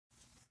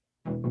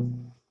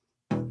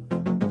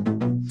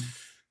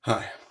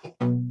Hi,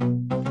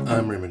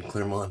 I'm Raymond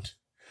Claremont,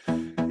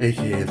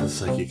 aka the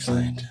Psychic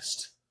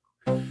Scientist,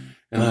 and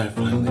I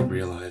finally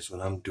realized what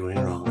I'm doing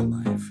wrong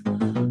in life,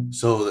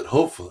 so that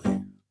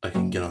hopefully I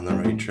can get on the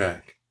right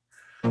track.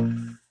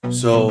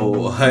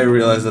 So I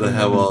realized that I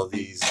have all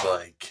these,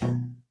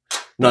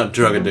 not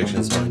drug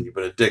addictions, mind you,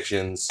 but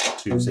addictions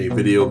to, say,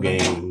 video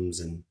games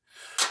and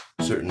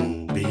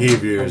certain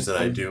behaviors that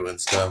I do and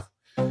stuff.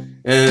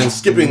 And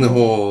skipping the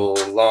whole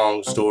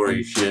long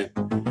story shit,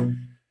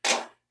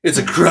 it's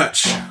a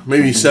crutch,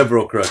 maybe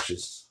several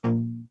crutches.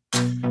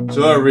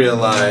 So I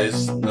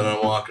realized that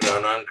I'm walking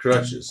around on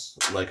crutches,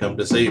 like I'm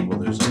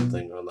disabled or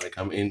something, or like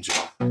I'm injured.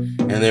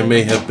 And there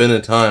may have been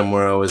a time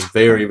where I was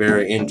very,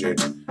 very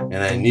injured, and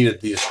I needed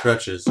these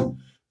crutches.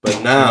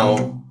 But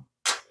now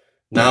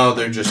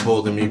they're just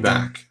holding me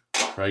back,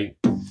 right?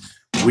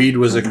 Weed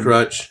was a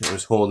crutch. It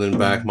was holding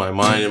back my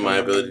mind and my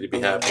ability to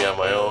be happy on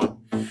my own.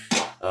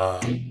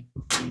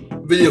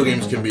 Video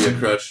games can be a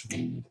crutch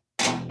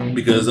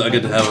because I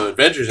get to have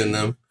adventures in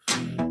them,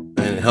 and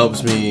it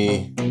helps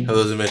me have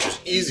those adventures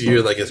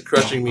easier, like it's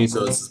crushing me,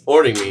 so it's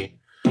supporting me.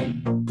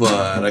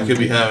 But I could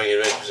be having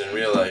adventures in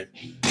real life,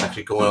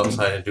 actually going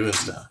outside and doing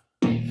stuff.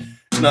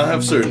 And I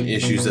have certain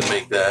issues that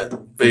make that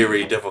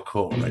very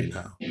difficult right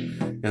now.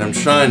 And I'm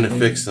trying to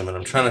fix them, and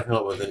I'm trying to come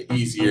up with an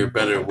easier,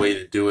 better way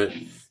to do it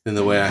than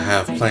the way I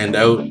have planned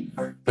out.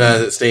 But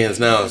as it stands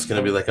now, it's going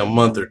to be like a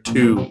month or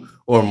two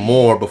or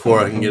more before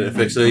I can get it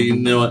fixed. So you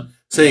know what?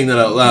 Saying that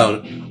out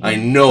loud, I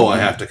know I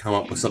have to come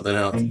up with something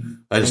else.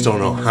 I just don't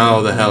know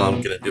how the hell I'm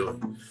going to do it.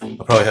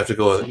 I'll probably have to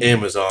go with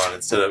Amazon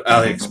instead of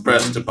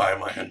AliExpress to buy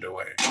my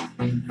underwear.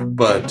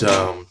 But,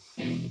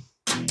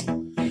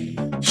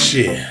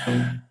 shit.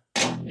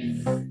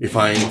 If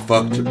I ain't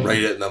fucked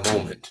right at the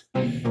moment.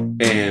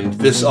 And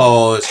this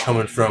all is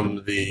coming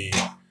from the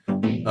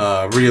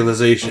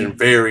realization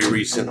very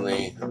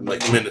recently,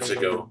 like minutes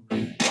ago,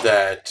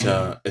 that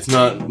it's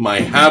not my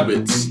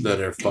habits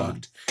that are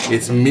fucked.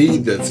 It's me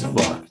that's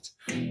fucked.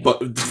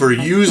 But for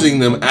using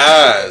them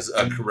as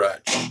a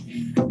crutch.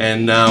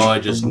 And now I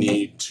just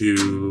need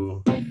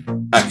to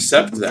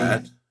accept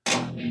that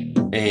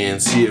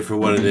and see it for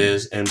what it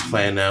is and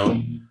plan out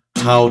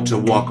how to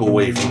walk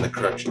away from the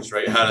crutches,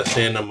 right? How to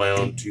stand on my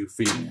own 2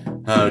 feet.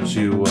 How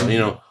to,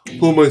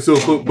 pull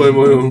myself up by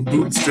my own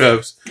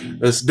bootstraps.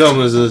 As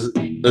dumb as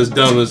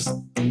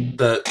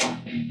that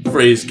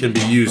phrase can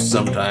be used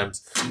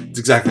sometimes. It's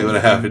exactly what I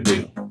have to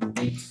do.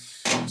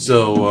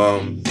 So,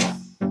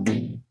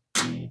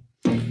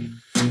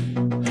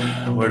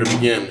 where to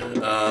begin?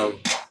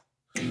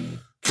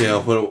 Okay,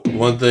 I'll put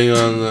one thing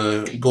on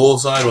the goal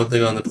side, one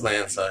thing on the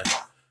plan side.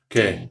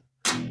 Okay.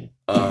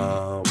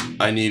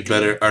 I need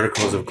better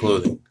articles of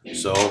clothing.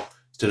 So,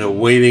 instead of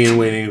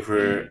waiting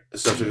for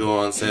stuff to go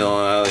on sale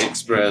on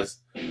AliExpress,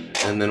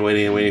 and then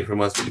waiting for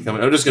months to come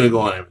in, I'm just going to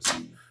go on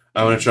Amazon.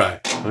 I'm going to try.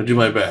 I'm going to do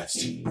my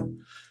best.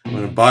 I'm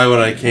going to buy what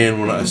I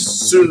can as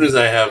soon as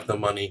I have the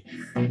money,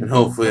 and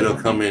hopefully it'll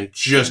come in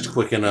just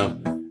quick enough,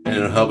 and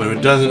it'll help. If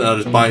it doesn't, I'll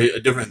just buy a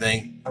different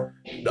thing,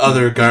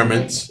 other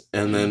garments,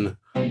 and then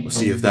we'll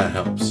see if that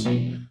helps.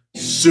 As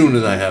soon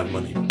as I have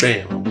money,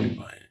 bam, I'm going to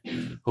buy it.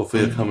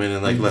 Hopefully it'll come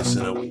in like less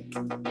than a week.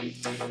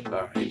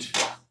 Alright.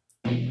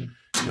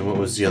 And what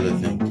was the other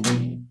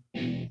thing?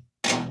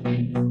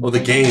 Oh, the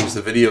games,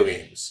 the video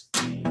games.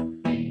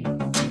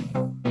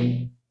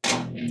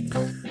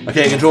 I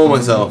can't control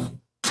myself.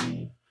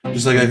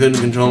 Just like I couldn't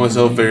control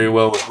myself very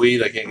well with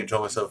weed, I can't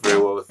control myself very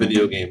well with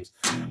video games.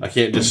 I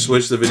can't just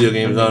switch the video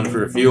games on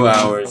for a few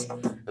hours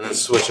and then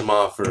switch them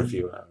off for a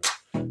few hours.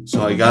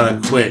 So I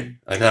gotta quit.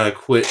 I gotta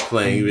quit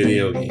playing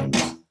video games.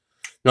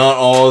 Not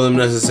all of them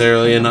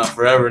necessarily, and not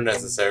forever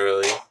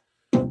necessarily,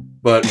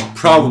 but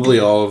probably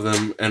all of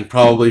them, and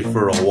probably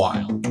for a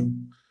while.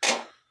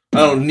 I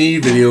don't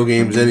need video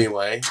games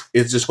anyway.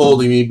 It's just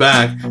holding me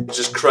back. It's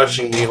just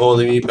crushing me,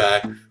 holding me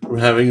back from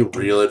having a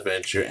real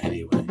adventure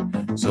anyway.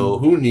 So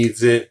who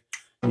needs it?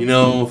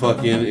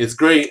 It's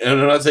great. And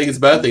I'm not saying it's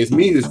a bad thing. It's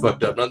me who's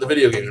fucked up, not the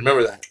video games.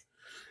 Remember that.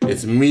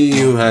 It's me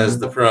who has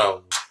the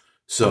problem.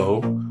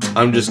 So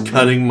I'm just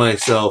cutting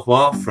myself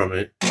off from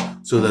it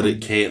so that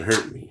it can't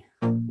hurt me.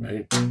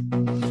 Right?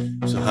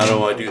 So how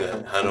do I do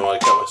that? How do I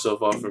cut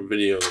myself off from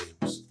video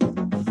games?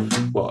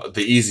 Well,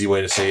 the easy way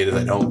to say it is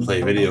I don't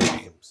play video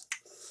games.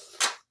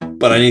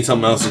 But I need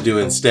something else to do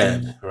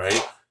instead,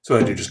 right? So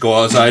I do just go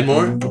outside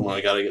more. Well,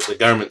 I gotta get the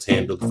garments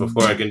handled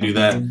before I can do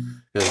that.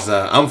 Because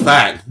I'm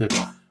fat.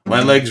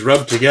 My legs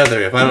rub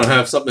together. If I don't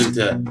have something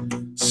to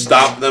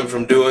stop them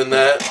from doing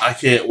that, I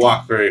can't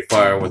walk very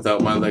far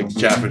without my legs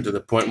chapping to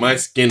the point my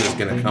skin is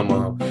going to come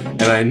off.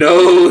 And I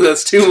know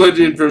that's too much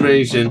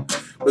information,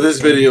 but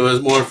this video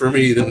is more for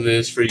me than it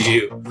is for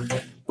you.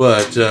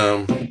 But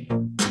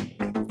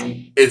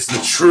it's the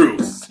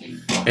truth.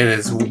 And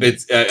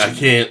I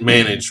can't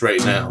manage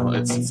right now.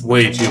 It's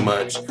way too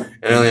much.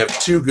 And I only have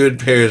 2 good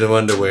pairs of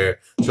underwear,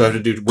 so I have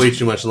to do way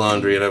too much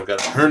laundry. And I've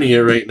got a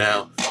hernia right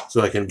now,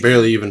 so I can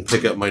barely even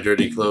pick up my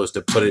dirty clothes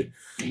to put it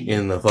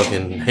in the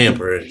fucking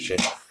hamper and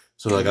shit.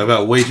 So I've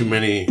got way too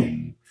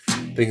many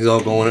things all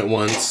going at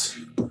once,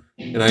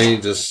 and I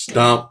need to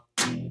stop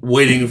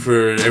waiting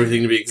for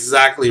everything to be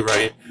exactly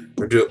right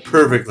or do it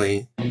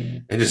perfectly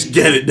and just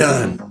get it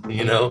done,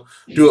 you know?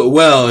 Do it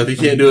well. If you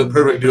can't do it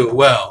perfect, do it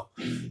well.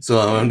 So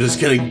I'm just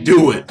gonna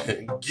do it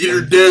and get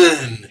her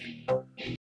done.